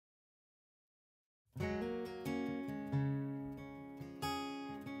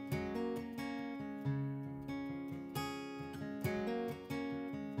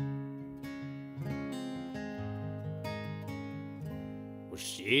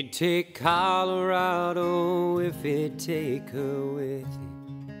She'd take Colorado if it'd take her with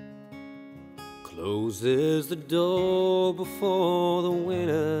you. Closes the door before the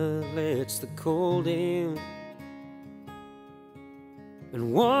winter lets the cold in,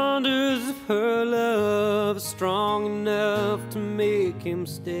 and wonders if her love is strong enough to make him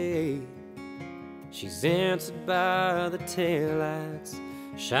stay. She's answered by the taillights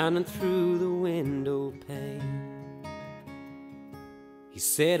shining through the window pane. He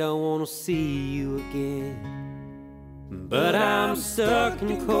said, I want to see you again, but I'm stuck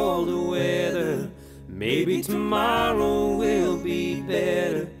in colder weather. Maybe tomorrow will be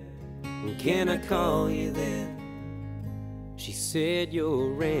better. Can I call you then? She said,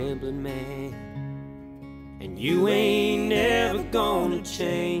 you're a rambling man, and you ain't never gonna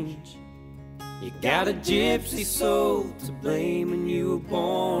change. You got a gypsy soul to blame, and you were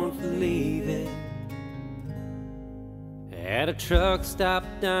born for leaving. At a truck stop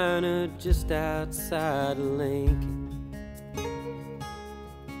diner just outside of Lincoln,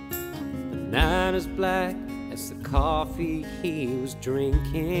 the night is black as the coffee he was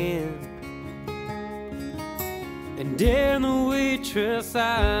drinking, and in the waitress'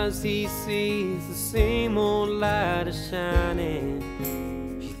 eyes he sees the same old light is shining.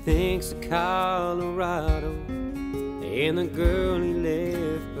 She thinks of Colorado and the girl he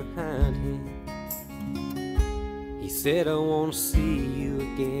left behind him. He said, I want to see you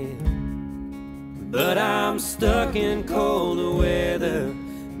again, but I'm stuck in colder weather.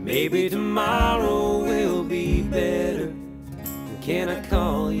 Maybe tomorrow will be better. Can I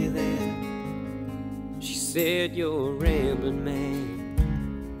call you then? She said, you're a rambling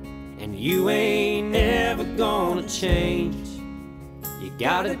man, and you ain't never gonna change. You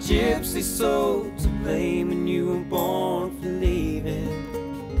got a gypsy soul to blame, and you were born for leaving.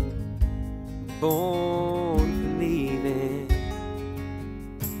 Born for leaving.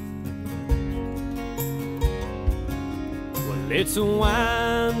 Well, it's a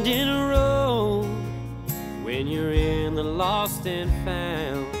winding road when you're in the lost and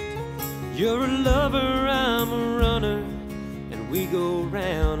found. You're a lover, I'm a runner, and we go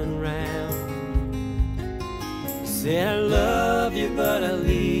round and round. You say I love you, but I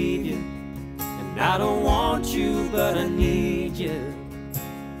leave you, and I don't want you, but I need you.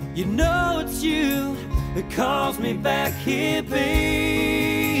 You know it's you that calls me back here,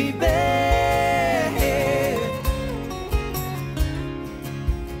 baby.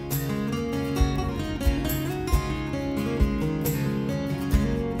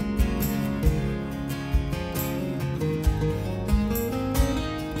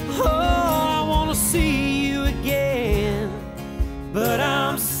 Oh, I want to see you again, but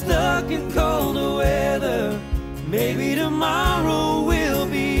I'm stuck in colder weather. Maybe tomorrow will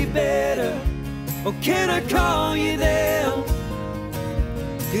be better. Or can I call you then?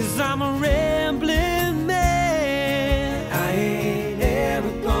 'Cause I'm a rambling man. I ain't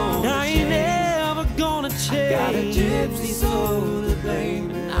never gonna change. I got a gypsy soul to blame,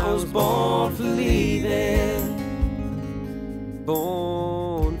 and I was born for leaving.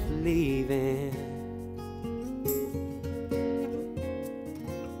 Born for leaving.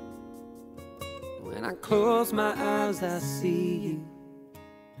 When I close my eyes, I see you.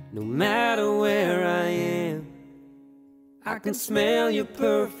 No matter where I am, I can smell your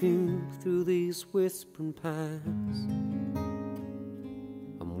perfume through these whispering pines.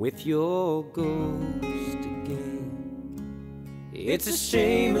 I'm with your ghost again. It's a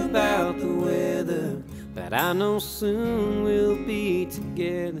shame about the weather, but I know soon we'll be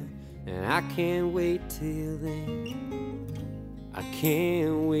together, and I can't wait till then. I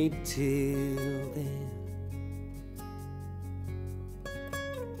can't wait till then.